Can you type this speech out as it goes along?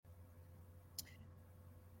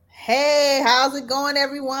Hey, how's it going,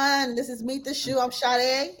 everyone? This is Meet the Shoe. I'm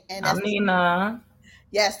Sade, and I'm Nina.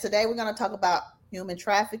 yes. Today we're going to talk about human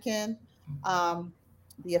trafficking, um,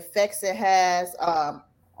 the effects it has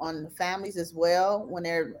on families as well when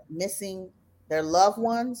they're missing their loved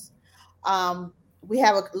ones. We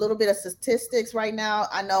have a little bit of statistics right now.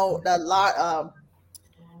 I know a lot.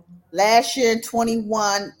 Last year in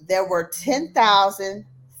 21, there were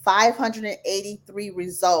 10,583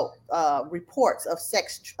 reports of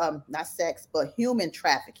sex, not sex, but human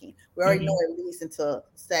trafficking. We already know Hmm. it leads into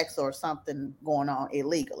sex or something going on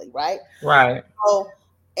illegally, right? Right. So,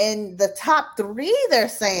 in the top three, they're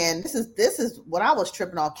saying this is what I was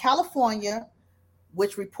tripping on. California,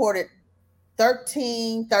 which reported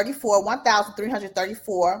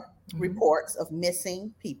 1,334 Hmm. reports of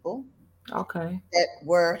missing people Okay. that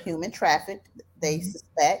were human trafficked, they Hmm.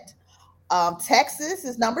 suspect. Texas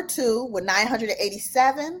is number two with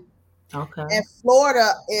 987, Okay. and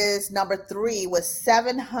Florida is number three with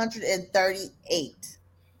 738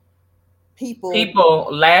 people People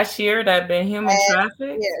last year that been human last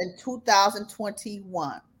trafficked. year in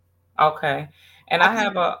 2021. Okay. And I I think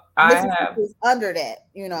have a I Mississippi have is under that,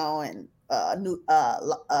 and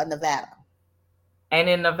Nevada. and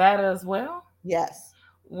in Nevada as well. Yes.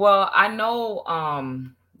 Well, I know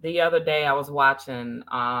the other day I was watching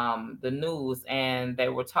the news and they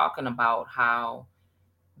were talking about how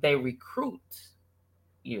they recruit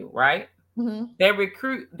you, right? Hmm. They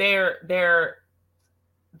recruit they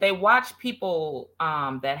watch people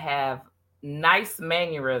that have nice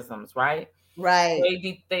mannerisms, right? Right.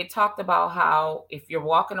 They talked about how if you're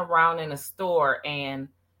walking around in a store and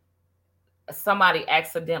somebody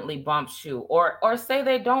accidentally bumps you, or say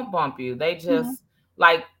they don't bump you, they Mhm. just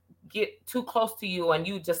like get too close to you and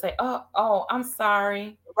you just say, "Oh, I'm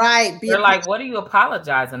sorry." Right. Be They're like, appreciative. "What are you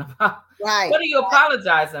apologizing about? Right. What are you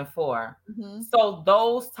apologizing for?" Hmm. So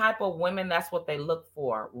those type of women, that's what they look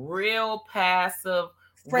for. Real passive,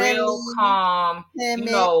 real Friendly, calm,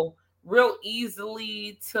 timid. real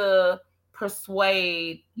easily to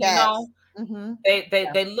persuade, Yes. Hmm.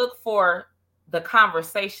 They look for the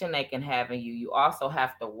conversation they can have in you. You also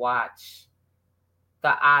have to watch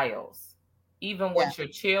the aisles, even Yeah. with your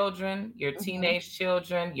children, your Hmm. teenage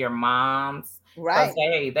children, your moms, because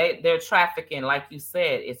Right. they're trafficking, like you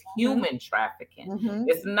said, it's Hmm. human trafficking. Hmm.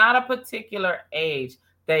 It's not a particular age.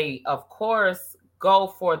 They of course go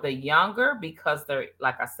for the younger because they're,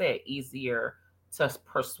 like I said, easier to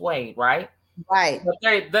persuade, right? Right.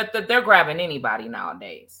 But they're grabbing anybody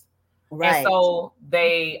nowadays. And Right. so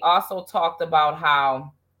they also talked about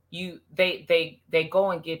how they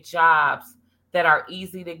go and get jobs that are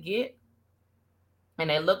easy to get, and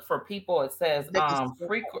they look for people. It says They can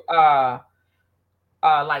frequent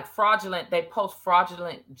like fraudulent. They post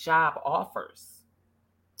fraudulent job offers.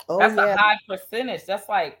 Oh That's a yeah. high percentage. That's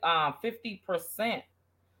like 50%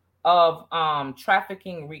 of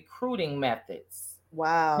trafficking recruiting methods.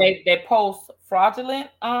 Wow. They post fraudulent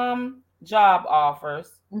job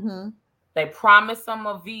offers. Hmm. They promise them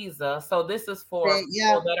a visa. So this is for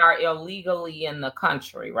Yeah. people that are illegally in the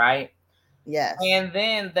country, right? Yes. And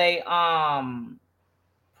then they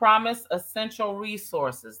promise essential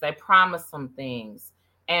resources. They promise some things.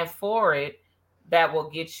 And for it, that will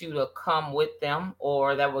get you to come with them,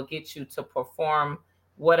 or that will get you to perform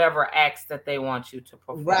whatever acts that they want you to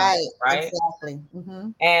perform, Right. right? Exactly.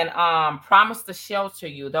 Hmm. And promise to shelter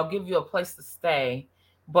you. They'll give you a place to stay,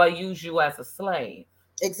 but use you as a slave.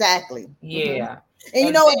 Exactly. Hmm. Yeah. And you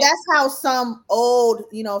And know what? That's how some old,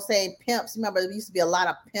 say pimps. Remember, there used to be a lot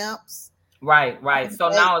of pimps. right, right. So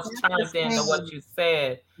now it's That's turned the into what same. you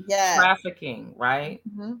said, Yes. trafficking, right?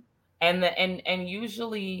 Hmm. And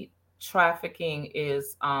usually trafficking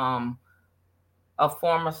is a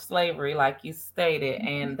form of slavery, like you stated,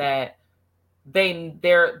 and that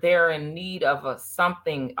they're in need of a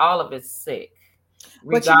something. All of it's sick,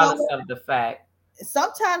 But you know regardless what? of the fact.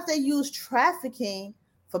 Sometimes they use trafficking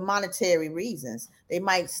for monetary reasons. They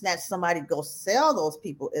might snatch somebody to go sell those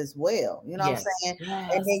people as well. You know what I'm Yes, saying? And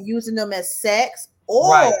yes, they're using them as sex or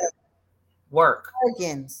right. Work,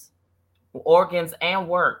 organs. organs, and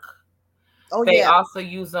work. Oh They yeah. also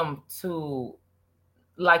use them to,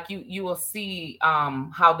 like, you will see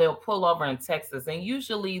how they'll pull over in Texas, and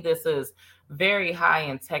usually this is very high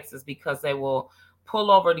in Texas because they will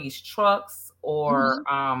pull over these trucks or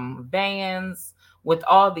Hmm. vans with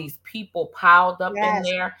all these people piled up in Yes.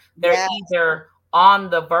 there. They're Yeah. either on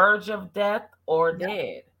the verge of death or Yeah.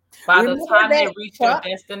 dead by the Remember time they that reach their truck?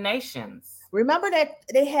 destinations. Remember that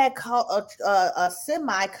they had called a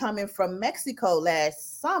semi coming from Mexico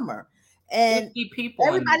last summer, and 50 people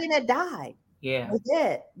in there. everybody that died Yeah, was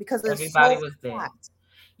dead because it's everybody so was dead. hot.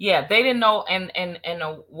 Yeah, they didn't know, and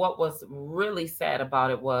what was really sad about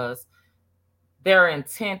it was their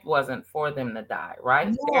intent wasn't for them to die, right?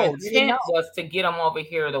 Their No, they didn't intent know. was to get them over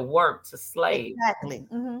here to work, to slave. Exactly.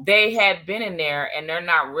 They had been in there, and they're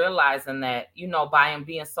not realizing that, by them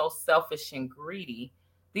being so selfish and greedy,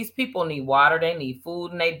 these people need water, they need food,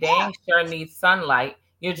 and they dang sure need sunlight.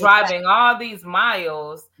 You're driving all these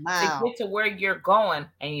miles to get to where you're going,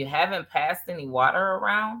 and you haven't passed any water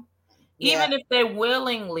around. Even if they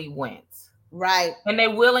willingly went. Right. And they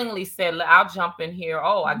willingly said, I'll jump in here.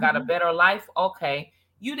 Oh, I got a better life. Okay.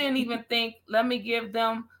 You didn't even think, let me give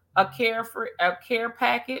them a care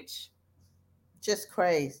package. Just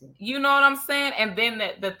crazy. You know what I'm saying? And then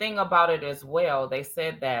the thing about it as well, they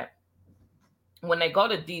said that when they go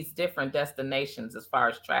to these different destinations as far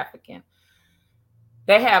as trafficking,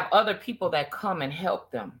 they have other people that come and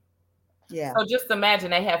help them. Yeah. So just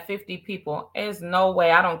imagine they have 50 people. There's no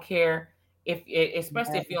way. I don't care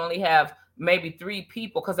especially if you only have maybe 3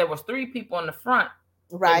 people, because there was 3 people in the front,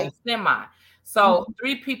 right? In the semi. So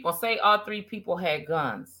 3 people, say all 3 people had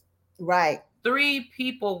guns, right? 3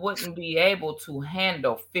 people wouldn't be able to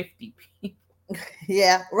handle 50 people.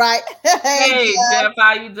 Yeah, right. Hey, Jeff,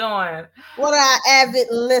 how you doing? What are our avid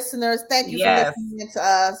listeners? Thank you for listening to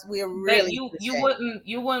us. We're really you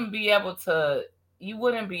wouldn't be able to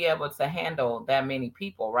handle that many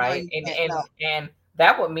people, right? No, and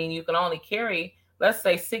that would mean you can only carry, let's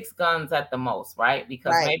say, 6 guns at the most, right?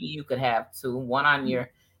 Because maybe you could have 2, one on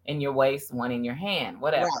in your waist, one in your hand,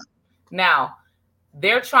 whatever. Right. Now,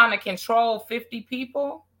 they're trying to control 50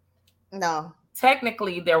 people. No.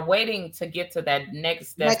 Technically, they're waiting to get to that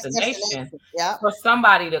next destination for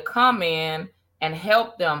somebody to come in and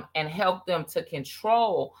help them to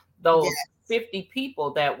control those 50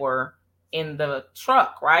 people that were in the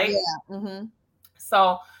truck, right? Yeah.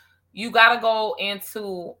 So you got to go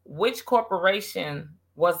into which corporation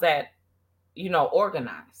was that,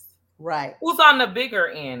 organized. Right. Who's on the bigger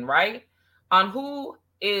end, right? On who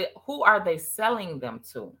are they selling them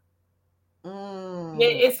to?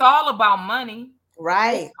 It's all about money.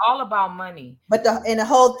 Right. It's all about money. But the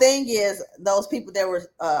whole thing is, those people that were,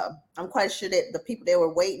 I'm quite sure that the people they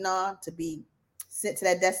were waiting on to be sent to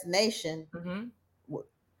that destination,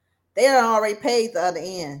 they had already paid the other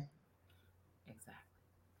end.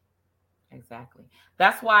 Exactly.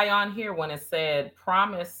 That's why on here, when it said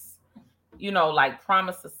promise, like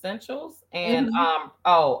promise essentials and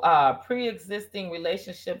pre-existing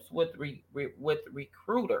relationships with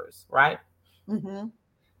recruiters, right?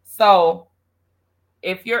 So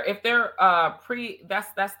if they're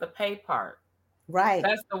that's the pay part, right?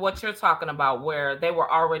 That's what you're talking about, where they were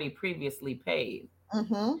already previously paid.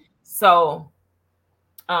 So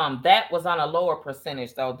that was on a lower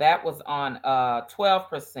percentage, though. That was on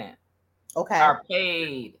 12%. Okay. Are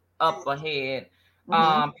paid up ahead.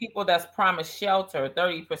 People that's promised shelter,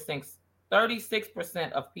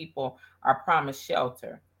 36% of people are promised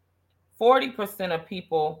shelter. 40% of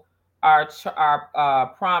people are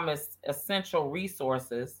promised essential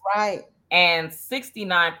resources. Right. And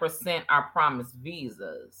 69% are promised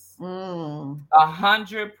visas.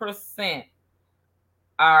 100%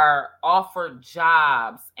 are offered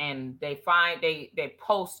jobs, and they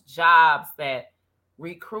post jobs that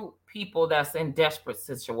recruit people that's in desperate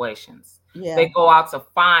situations. Yeah. They go out to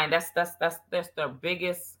find, that's their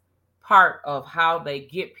biggest part of how they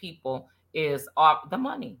get people is off the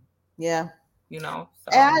money. Yeah. So.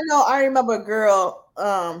 And I remember a girl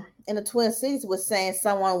in the Twin Cities was saying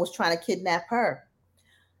someone was trying to kidnap her.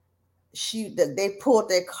 They pulled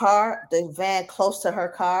the van close to her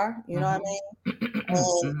car, you know what I mean?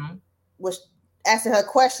 And was asking her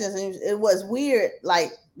questions, and it was weird.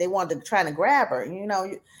 Like, they wanted to try to grab her,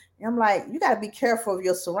 I'm like, you got to be careful of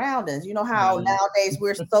your surroundings. You know how nowadays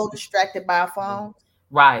we're so distracted by our phones?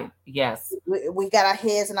 Right. Yes. We got our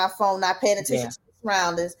heads in our phone, not paying attention to the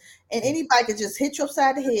surroundings. And anybody could just hit you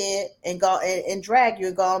upside the head and go and drag you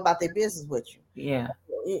and go on about their business with you. Yeah.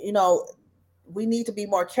 We need to be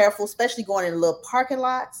more careful, especially going in little parking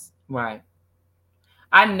lots. Right.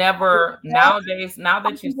 I never, nowadays, now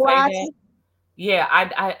that you say that,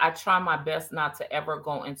 I try my best not to ever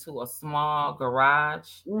go into a small garage,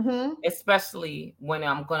 especially when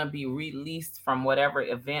I'm going to be released from whatever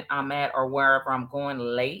event I'm at or wherever I'm going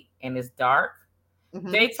late and it's dark.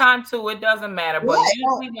 Daytime too, it doesn't matter. But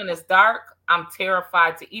usually when it's dark, I'm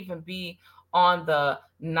terrified to even be on the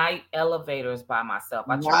night elevators by myself.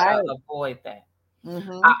 I try to avoid that.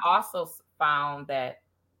 I also found that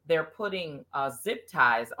they're putting zip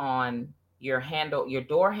ties on your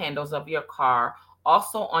door handles of your car,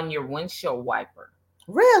 also on your windshield wiper.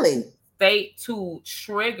 Really? To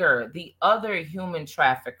trigger the other human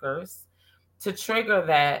traffickers to trigger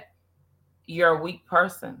that you're a weak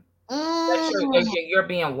person, that Mm. you're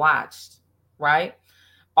being watched, right?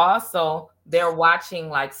 Also, they're watching,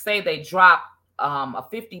 like, say they drop a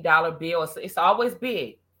 $50 bill. It's always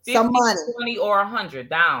big, Some 50, money. 20, or 100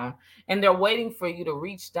 down, and they're waiting for you to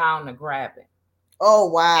reach down to grab it. Oh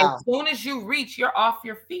wow. As soon as you reach, you're off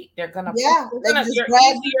your feet. They're gonna put Yeah, they just you're grab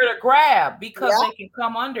you. easier to grab because Yeah. they can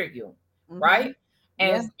come under you, Mm-hmm. right?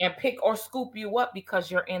 Yeah. And pick or scoop you up because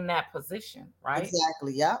you're in that position, right?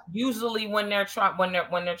 Exactly. Yeah. Usually when they're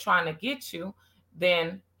trying to get you,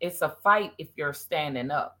 then it's a fight if you're standing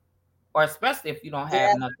up. Or especially if you don't have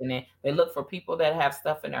Yeah. nothing in. They look for people that have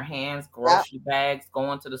stuff in their hands, Yep. grocery bags,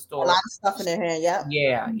 going to the A lot store. of stuff in their hand. Yep.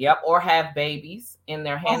 Yeah, yep. Or have babies in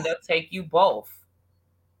their hand. Oh, They'll take you both.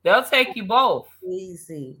 They'll take you both.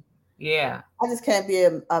 easy. Yeah. I just can't be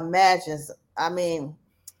imagine. I mean,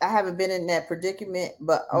 I haven't been in that predicament,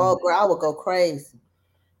 but oh, girl, I would go crazy.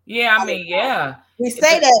 Yeah, I mean, yeah. We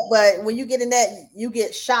say that, but when you get in that, you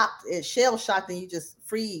get shocked, shell shocked, and you just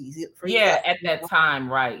freeze. You freeze Yeah, up. at that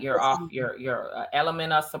time, right? You're That's off easy. your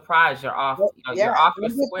element of surprise. You're off. Yeah, You're off when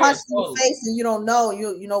your you get square punched in the totally. face and you don't know,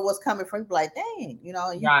 you know what's coming from. You like, dang, you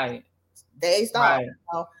Right. dazed off. Right. You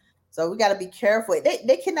know? So we got to be careful.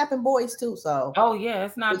 They kidnapping boys too. So Oh yeah,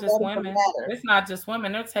 it's not it just doesn't women. matter. It's not just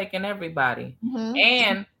women. They're taking everybody, Mm-hmm.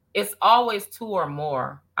 and it's always two or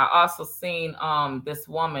more. I also seen this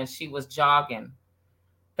woman. She was jogging.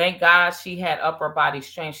 Thank God she had upper body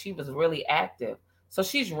strength. She was really active. So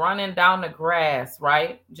she's running down the grass,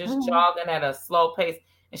 right? Just Mm-hmm. jogging at a slow pace.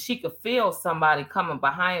 And she could feel somebody coming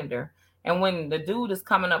behind her. And when the dude is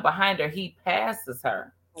coming up behind her, he passes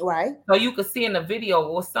her. Right. So you could see in the video,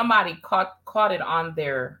 well, somebody caught it on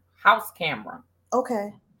their house camera.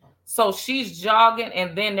 Okay. So she's jogging,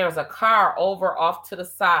 and then there's a car over off to the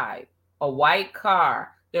side, a white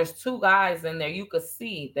car. There's two guys in there. You could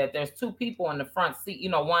see that there's two people in the front seat,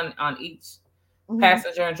 one on each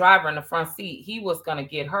passenger and driver in the front seat. He was going to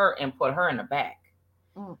get her and put her in the back.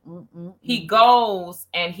 He goes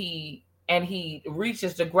and he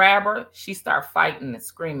reaches to grab her. She starts fighting and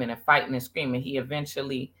screaming and fighting and screaming. He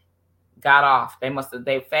eventually got off. They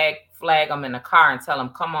flag him in the car and tell him,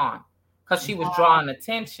 come on, because she was drawing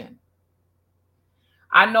attention.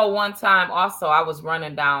 I know one time also I was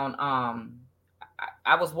running down,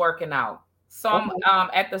 I was working out. So I'm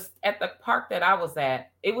at the park that I was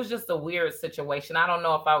at. It was just a weird situation. I don't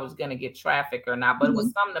know if I was gonna get traffic or not, but it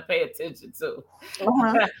was something to pay attention to.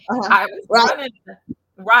 I was running.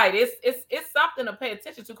 Right. It's something to pay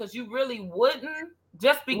attention to because you really wouldn't,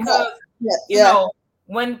 just because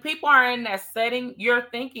when people are in that setting, you're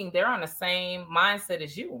thinking they're on the same mindset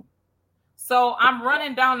as you. So I'm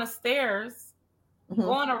running down the stairs,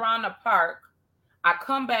 going around the park. I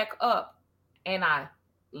come back up and I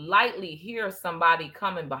lightly hear somebody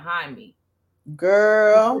coming behind me.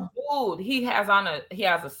 Girl. Dude, he has a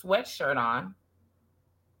sweatshirt on.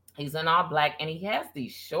 He's in all black and he has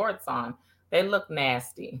these shorts on. They look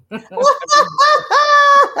nasty.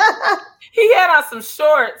 He had on some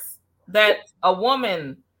shorts that a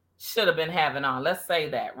woman should have been having on. Let's say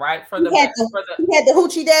that, right? He had the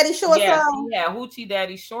hoochie daddy shorts on. Yes, he had hoochie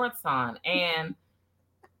daddy shorts on, and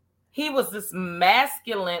he was this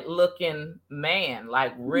masculine looking man,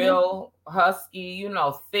 like real husky,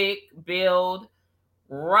 thick build,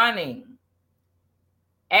 running.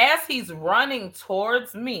 As he's running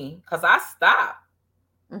towards me, because I stopped.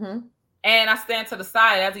 And I stand to the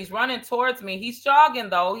side as he's running towards me. He's jogging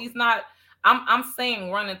though. He's not, I'm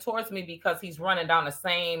saying running towards me because he's running down the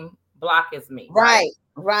same block as me. Right.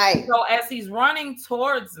 So as he's running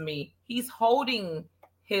towards me, he's holding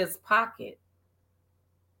his pocket.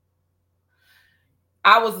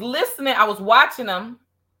 I was listening. I was watching him.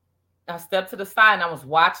 I stepped to the side and I was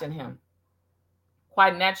watching him.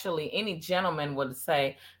 Quite naturally, any gentleman would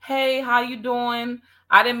say, hey, how you doing?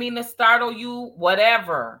 I didn't mean to startle you,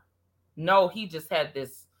 whatever. No, he just had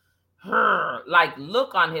this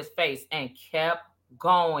look on his face and kept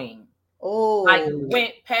going. Oh, like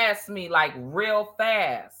went past me like real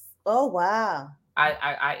fast. Oh wow!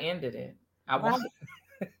 I ended it. Right.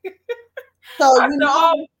 So I said,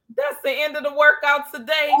 oh, that's the end of the workout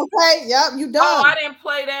today. Okay, yep, you done. Oh, I didn't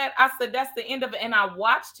play that. I said that's the end of it, and I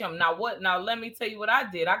watched him. Now what? Now let me tell you what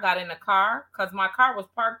I did. I got in the car because my car was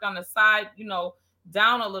parked on the side,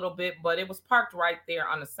 down a little bit, but it was parked right there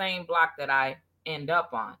on the same block that I end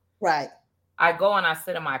up on. Right. I go and I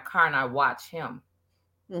sit in my car and I watch him.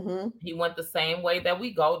 Mm-hmm. He went the same way that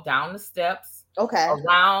we go, down the steps, okay,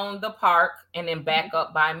 around the park, and then back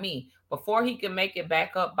up by me. Before he could make it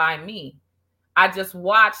back up by me, I just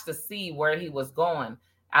watched to see where he was going.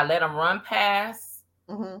 I let him run past,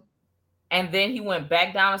 and then he went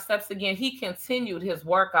back down the steps again. He continued his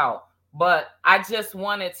workout, but I just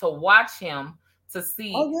wanted to watch him to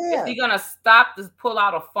see, Oh is yeah. he gonna stop to pull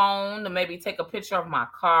out a phone to maybe take a picture of my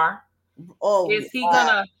car? Oh Is he wow.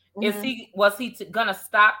 gonna Mhm. was he gonna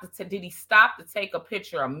stop did he stop to take a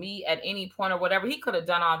picture of me at any point or whatever? He could have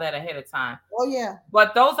done all that ahead of time. Oh yeah.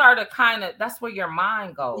 But those are the kind of, that's where your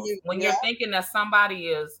mind goes when Yeah. you're thinking that somebody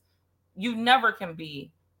is, you never can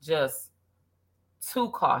be just too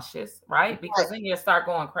cautious, right? Because Right. then you start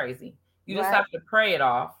going crazy. You just Right. have to pray it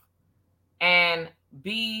off and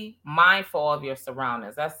be mindful of your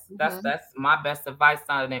surroundings. Mhm. That's my best advice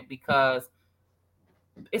on it, because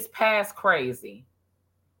it's past crazy.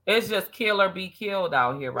 It's just kill or be killed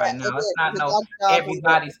out here Yeah, right it now. It's is. not It's no our job to look.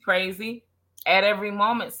 everybody's crazy. At every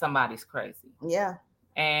moment, somebody's crazy. Yeah.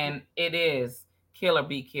 And it is kill or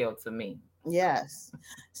be killed to me. Yes.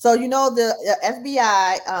 So you know the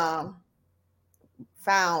FBI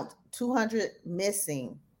found 200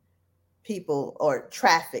 missing people or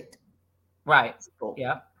trafficked Right. people.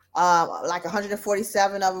 Yep. Like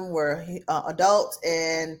 147 of them were adults,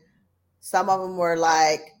 and some of them were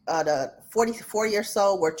like the 40 or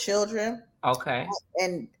so were children, Okay.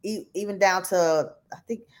 and even down to I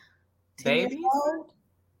think 10 years Babies? old,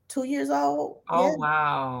 2 years old. Yeah. Oh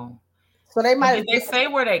wow. So they And might did have they say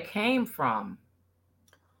where they came from?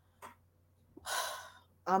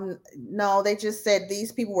 no, they just said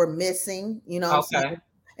these people were missing, you know what I'm Okay. saying?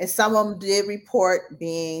 And some of them did report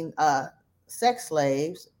being sex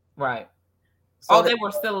slaves. Right. So Oh, that they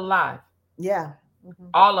were still alive. yeah. Mhm.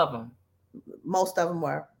 All of them. Most of them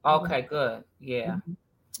were. Mhm. Okay, good. Yeah. Mhm.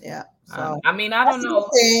 Yeah. So I mean, I that's don't a good know.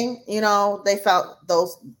 thing, you know. They felt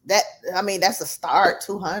those that I mean that's a start,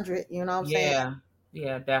 200. You know what I'm saying? Yeah.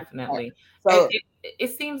 Yeah, definitely. So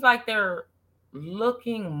It seems like they're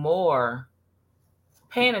looking more,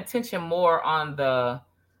 paying attention more on the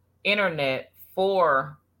internet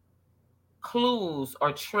for clues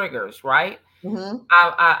or triggers, right? mhm.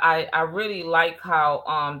 I really like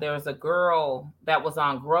how there's a girl that was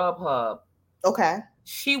on Grubhub. Okay.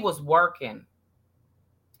 She was working.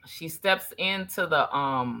 She steps into the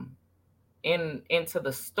into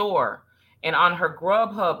the store, and on her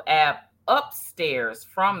Grubhub app upstairs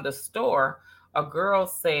from the store, a girl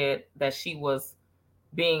said that she was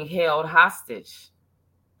being held hostage,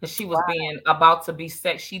 that she was Wow. being about to be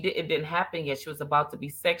sex. It didn't happen yet. She was about to be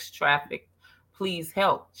sex trafficked. Please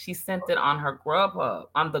help. She sent it on her Grubhub,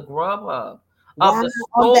 on the Grubhub of Wow. the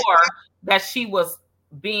On that. store that she was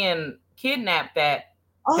being kidnapped at,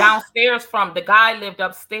 Oh, downstairs from the guy lived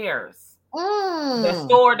upstairs. The mm,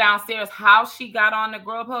 store downstairs, how she got on the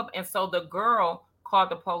Grubhub. And so the girl called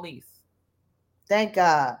the police. thank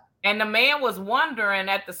God. And the man was wondering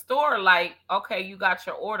at the store, like, okay, you got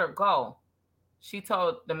your order, go. She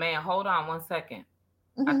told the man, hold on 1 second.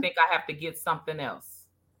 I Mhm. think I have to get something else.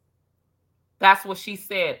 That's what she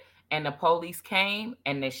said. And the police came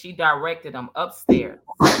and then she directed them upstairs.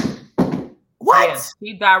 What? Yes,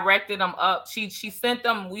 he directed them up. She sent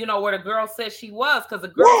them, you know, where the girl said she was, because the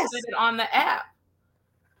girl said Yes. it on the app.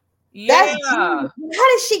 That's Yeah. genius. How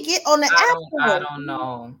did she get on the app I though? don't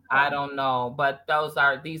know. I don't know. But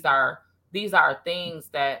these are things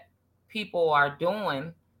that people are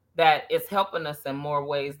doing that is helping us in more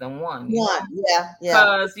ways than one, you know? One. Yeah. Yeah.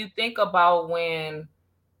 Because you think about when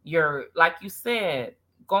you're, like you said,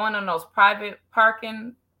 going on those private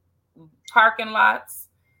parking lots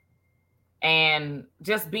and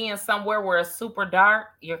just being somewhere where it's super dark,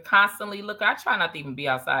 you're constantly looking. I try not to even be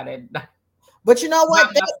outside at night But you know by what?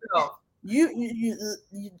 myself.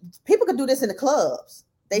 People could do this in the clubs.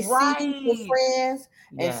 They see you with Right. friends,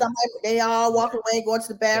 and Yes. somebody they all walk away, going to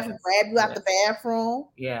the bathroom, Yes. grab you out the Yes. bathroom,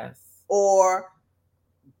 Yes. or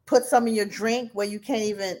put some in your drink where you can't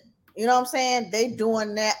even. You know what I'm saying? They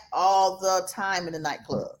doing that all the time in the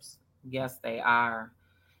nightclubs. Yes, they are.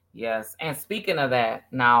 Yes. And speaking of that,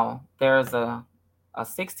 now there's a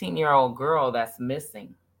 16-year-old girl that's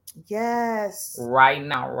missing Yes, right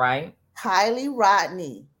now, right? Kylie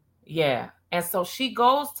Rodney. Yeah. And so she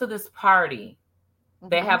goes to this party.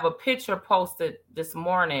 They Mhm. have a picture posted this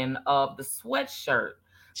morning of the sweatshirt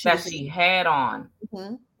She that was she in had on.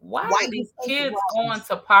 mhm. Why White are and these pink and kids going rose.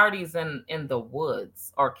 to parties in the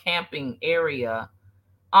woods or camping area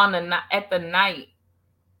on the at the night,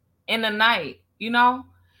 in the night, you know?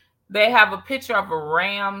 They have a picture of a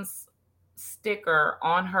Rams sticker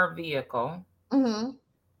on her vehicle, Mhm.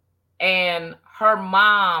 and her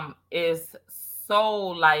mom is so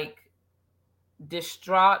like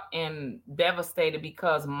distraught and devastated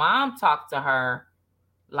because mom talked to her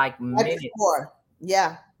like Right minutes before.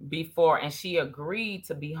 Yeah. before, and she agreed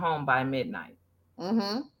to be home by midnight.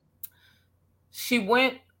 Mhm. She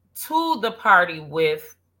went to the party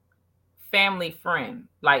with family friend,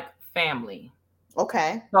 like family.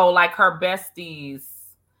 Okay. So like her bestie's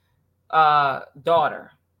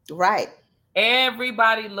daughter. Right.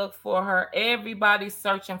 Everybody look for her. Everybody's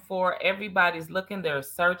searching for her. Everybody's looking. They're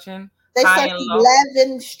searching They high searched and low.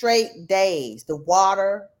 11 straight days. The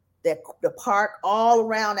water, the park, all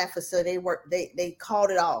around that facility. They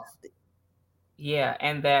called it off. Yeah,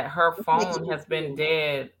 and that her phone has been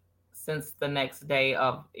dead since the next day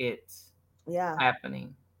of it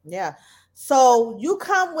happening. Yeah. So you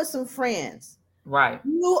come with some friends. Right.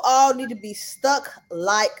 You all need to be stuck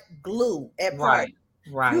like glue at party.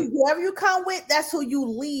 Right. Whoever you come with, that's who you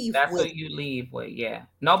leave That's with. who you leave with. Yeah.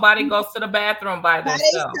 Nobody goes to the bathroom by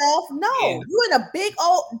themselves. No. Yeah. You in a big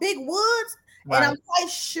woods. Right. And I'm quite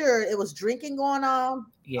sure it was drinking going on.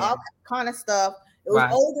 Yeah. All kind of stuff. It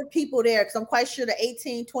was older people there because I'm quite sure the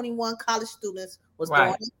 18, 21 college students was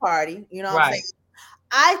going to the party. You know what I'm saying?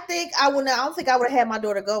 I don't think I would have had my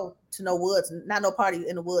daughter go to no woods, not no party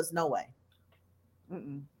in the woods. No way.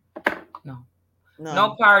 Mm-mm.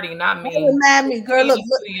 No party, not me. That remind me, girl. Look,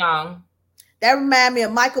 too young. That remind me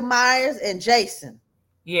of Michael Myers and Jason.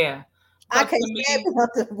 Yeah, I can't stand out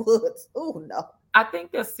the woods. Oh no. I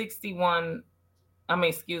think that 61.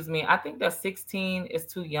 I think that 16 is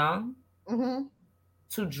too young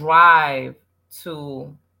to drive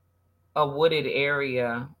to a wooded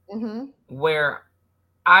area where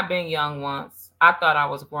I've been young once. I thought I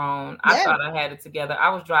was grown. I thought I had it together. I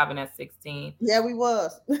was driving at 16. Yeah, we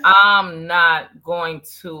was. I'm not going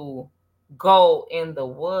to go in the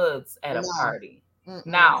woods at a party.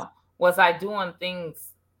 Now, was I doing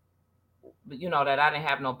things, that I didn't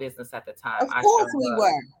have no business at the time? Of course we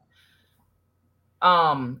were.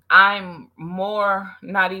 I'm more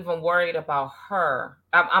not even worried about her.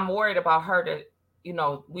 I'm worried about her that,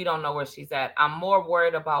 we don't know where she's at. I'm more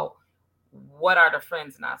worried about what are the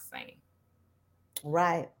friends not saying.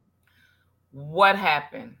 Right. What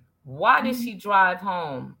happened? Why did she drive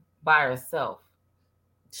home by herself?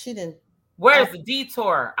 She didn't. Where's the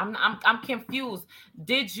detour? I'm confused.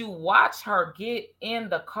 Did you watch her get in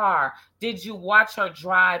the car? Did you watch her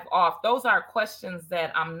drive off? Those are questions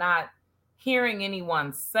that I'm not hearing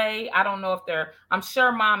anyone say. I don't know if I'm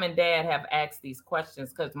sure mom and dad have asked these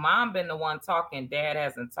questions because mom been the one talking, dad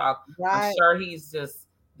hasn't talked. Right. I'm sure he's just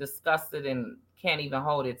disgusted and can't even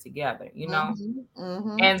hold it together,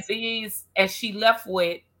 And she left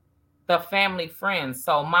with the family friends.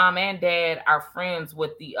 So mom and dad are friends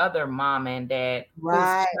with the other mom and dad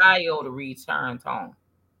whose child returned home.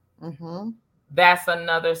 That's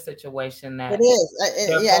another situation that it is.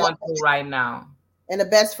 They're going through right now. And the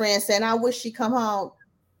best friend saying, "I wish she come home."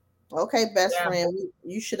 Okay, best friend,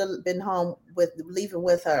 you should have been home leaving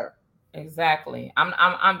with her. Exactly.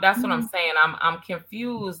 That's what I'm saying. I'm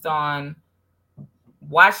confused on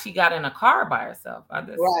why she got in a car by herself.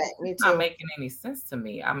 It's not making any sense to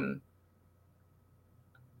me. I'm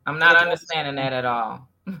not understanding that at all.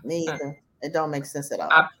 Me either. It don't make sense at all.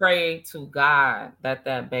 I pray to God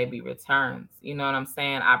that baby returns. You know what I'm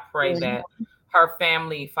saying? I pray that her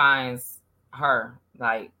family finds her.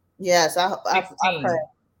 Like, yes, I pray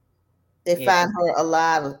they find her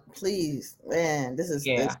alive. Please, man, this is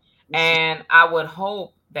this. And I would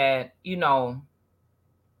hope that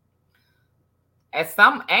at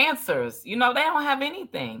some answers, they don't have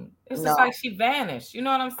anything. It's just like she vanished. You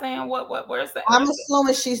know what I'm saying? Where's that? I'm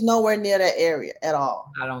assuming she's nowhere near that area at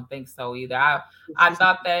all. I don't think so either. I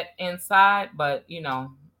thought that inside, but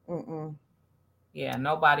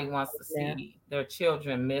nobody wants to see their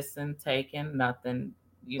children missing, taken, nothing,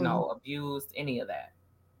 abused, any of that.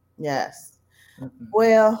 Yes.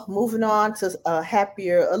 Well, moving on to a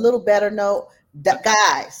happier, a little better note,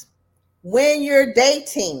 guys. When you're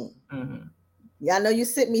dating, I know you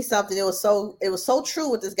sent me something. It was so true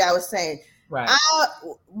what this guy was saying. Right.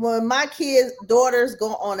 When my kids' daughters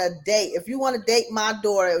go on a date, if you want to date my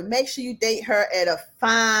daughter, make sure you date her at a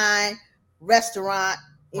fine restaurant.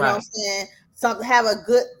 You know what I'm saying? Have a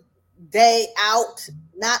good day out.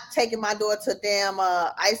 Not taking my daughter to damn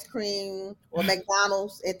ice cream or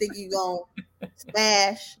McDonald's and think you're gonna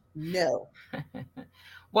smash. No.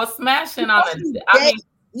 Well, smashing on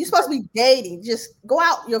you're supposed to be dating. Just go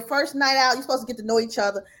out your first night out. You're supposed to get to know each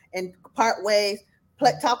other and part ways,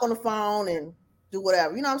 talk on the phone and do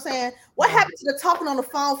whatever. You know what I'm saying? What happened to the talking on the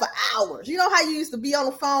phone for hours? You know how you used to be on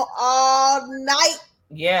the phone all night?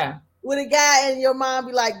 Yeah. With a guy and your mom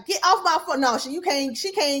be like, "Get off my phone." No, she can't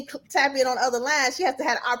tap in on other lines. She has to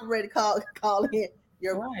have an operator call in.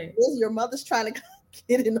 Your mother's trying to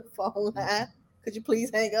get in the phone line. Could you please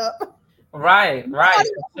hang up? Right.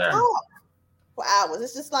 For hours.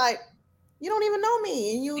 It's just like, you don't even know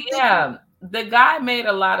me. And you the guy made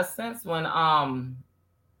a lot of sense when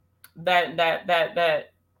that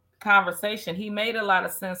conversation. He made a lot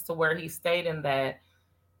of sense to where he's stating that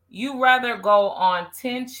you rather go on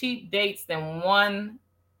 10 cheap dates than one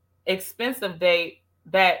expensive date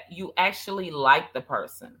that you actually like the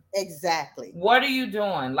person. Exactly. What are you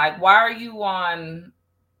doing? Like, why are you on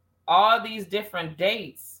all these different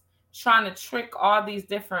dates trying to trick all these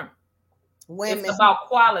different women? It's about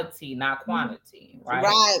quality, not quantity, right?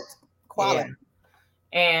 Right. Quality.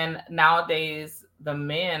 Yeah. And nowadays the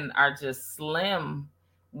men are just slim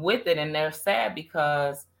with it, and they're sad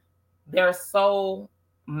because they're so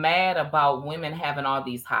mad about women having all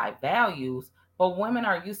these high values, but women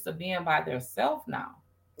are used to being by themselves now.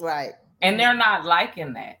 Right. And they're not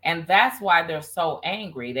liking that. And that's why they're so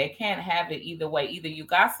angry. They can't have it either way. Either you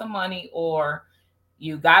got some money or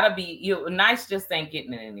you gotta be nice just ain't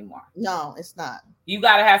getting it anymore. No, it's not. You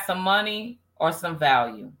gotta have some money or some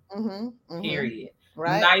value. Period.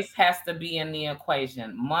 Right. Nice has to be in the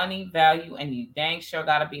equation. Money, value, and you dang sure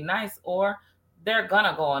gotta be nice, or they're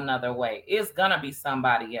gonna go another way. It's gonna be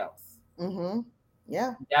somebody else.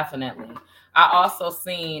 Yeah. Definitely. I also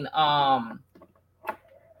seen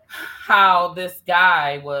how this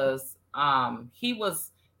guy was he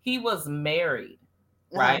was married,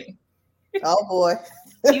 right? Oh boy.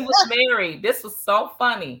 He was married. This was so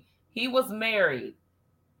funny. He was married,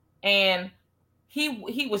 and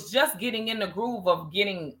he was just getting in the groove of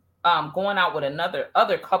getting going out with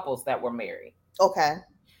other couples that were married. Okay.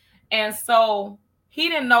 And so he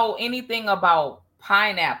didn't know anything about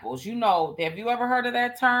pineapples. You know, have you ever heard of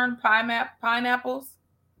that term, pineapples?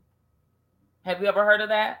 Have you ever heard of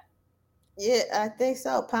that? Yeah, I think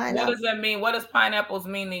so. Pineapple. What does that mean? What does pineapples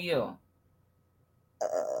mean to you?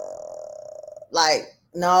 Like,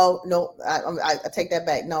 no, I take that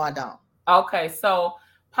back. No, I don't. Okay, so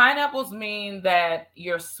pineapples mean that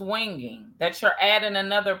you're swinging, that you're adding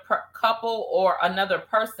another couple or another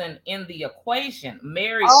person in the equation,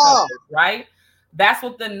 married couples, right? That's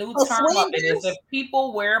what the new term of it is. If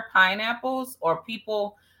people wear pineapples or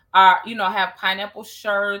people are, have pineapple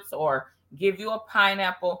shirts or give you a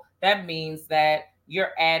pineapple, that means that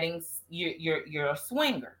you're adding, you're a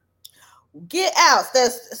swinger. Get out.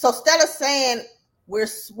 So instead of saying we're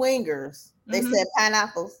swingers, they said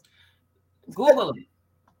pineapples. Google it.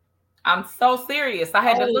 I'm so serious. I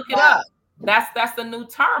had to look it up. That's the new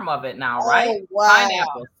term of it now, right? Wow.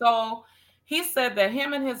 Pineapple. So he said that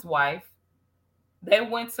him and his wife, they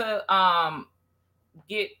went to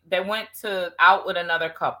out with another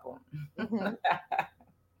couple.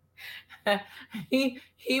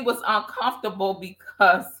 He was uncomfortable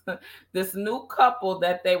because this new couple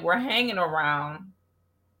that they were hanging around,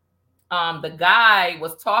 the guy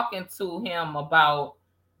was talking to him about,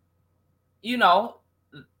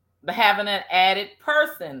 having an added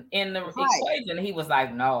person in the equation. He was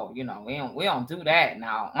like, no, we don't do that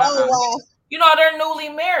now. Wow. They're newly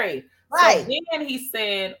married. Right. So then he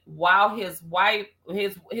said, while his wife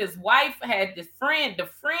had this friend, the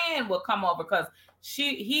friend would come over because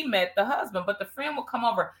he met the husband, but the friend would come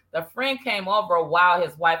over. The friend came over while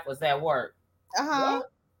his wife was at work. What?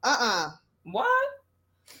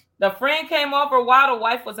 The friend came over while the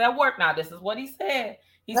wife was at work. Now, this is what he said.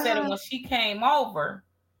 He said that when she came over,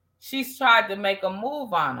 she tried to make a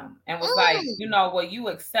move on him and was like, you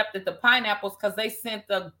accepted the pineapples because they sent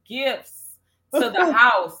the gifts to the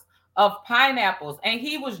house of pineapples, and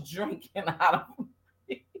he was drinking out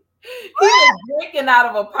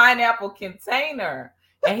of a pineapple container,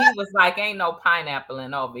 and he was like, ain't no pineapple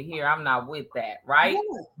in over here. I'm not with that, right?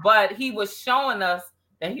 But he was showing us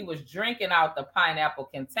that he was drinking out the pineapple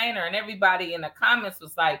container, and everybody in the comments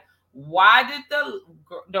was like, why did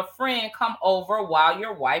the friend come over while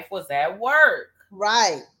your wife was at work?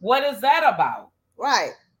 Right. What is that about?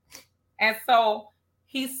 Right. And so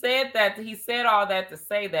he said all that to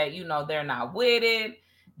say that, they're not with it.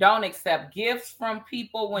 Don't accept gifts from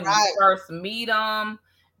people when you first meet them.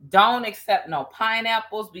 Don't accept no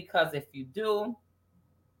pineapples, because if you do,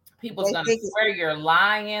 people's going to swear you're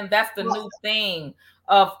lying. That's the new thing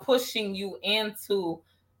of pushing you into,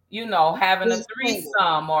 having a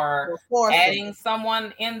threesome or adding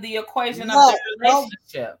someone in the equation of the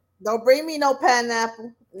relationship. Don't bring me no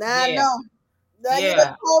pineapple. Nah, no. You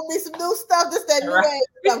done told me some new stuff. This that new way.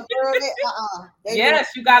 Yes,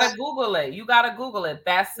 you gotta Google it. You gotta Google it.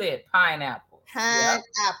 That's it. Pineapples.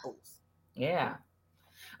 Pineapples. Yeah.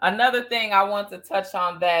 Another thing I want to touch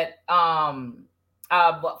on that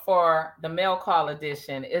but for the male call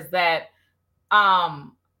edition is that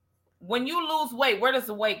when you lose weight, where does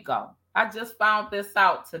the weight go? I just found this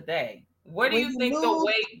out today. Where do you think the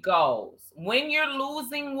weight goes? When you're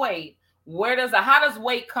losing weight, How does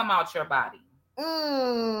weight come out your body?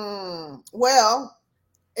 Well,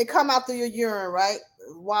 it come out through your urine, right?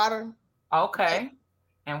 Water. Okay.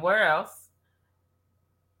 And where else?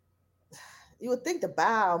 You would think the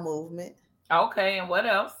bowel movement. Okay, and what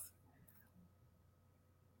else?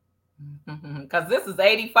 Because this is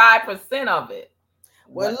 85% of it.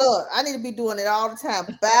 Well, look, I need to be doing it all the time.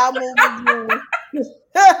 Bowel movement.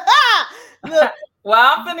 Look.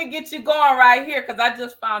 Well, I'm gonna get you going right here because I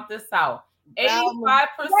just found this out. 85%.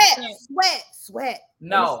 Sweat.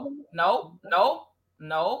 No.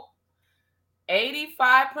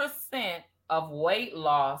 85% of weight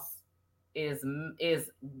loss is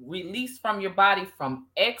released from your body from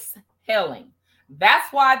exhaling.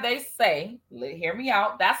 That's why they say, hear me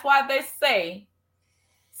out. That's why they say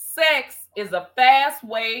sex is a fast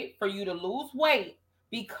way for you to lose weight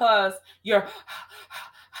because you're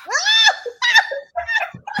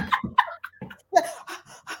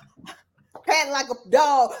panting like a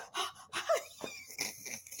dog.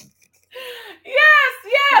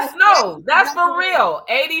 Yes, no, that's for real.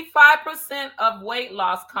 85% of weight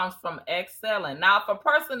loss comes from exhaling. Now, if a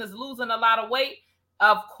person is losing a lot of weight,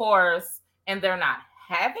 of course, and they're not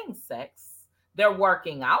having sex, they're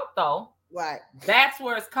working out though. Right. That's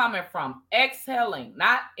where it's coming from. Exhaling,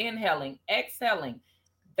 not inhaling, exhaling.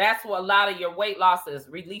 That's what a lot of your weight loss is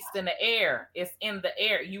released in the air. It's in the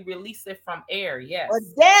air. You release it from air. Yes. But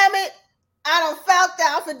damn it, I done felt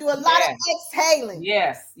that I'm gonna do a lot of exhaling.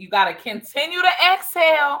 Yes, you got to continue to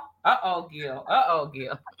exhale. Gil.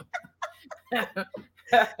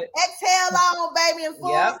 Exhale on, baby, and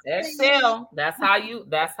full. Yep, exhale. That's how you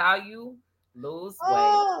lose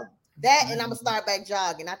weight. That, and I'm gonna start back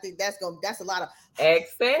jogging. I think that's a lot of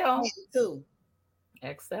exhale too.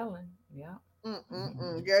 Exhaling, yeah.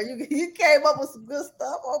 Girl, you came up with some good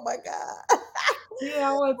stuff. Oh my God. Yeah,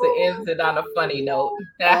 I want to end it on a funny note.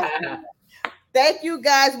 Thank you,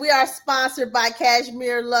 guys. We are sponsored by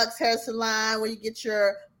Cashmere Luxe Hair Salon, where you get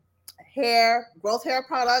your growth hair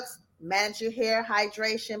products, manage your hair,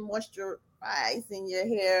 hydration, moisturizing your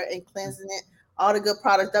hair, and cleansing it. All the good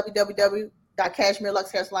products.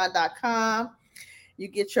 www.cashmereluxehairsalon.com. You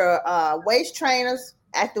get your waist trainers,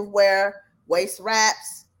 activewear, waist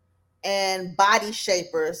wraps, and body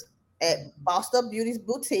shapers at Bossed Up Beauties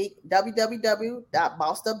Boutique,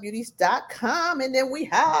 www.bossedupbeauties.com. And then we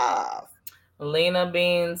have Lena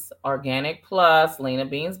Beans Organic Plus,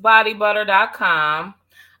 LenaBeansBodyButter.com,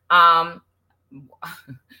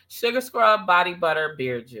 Sugar Scrub Body Butter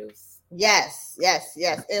Beard Juice. Yes.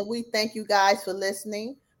 And we thank you guys for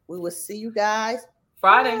listening. We will see you guys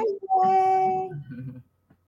Friday. Friday.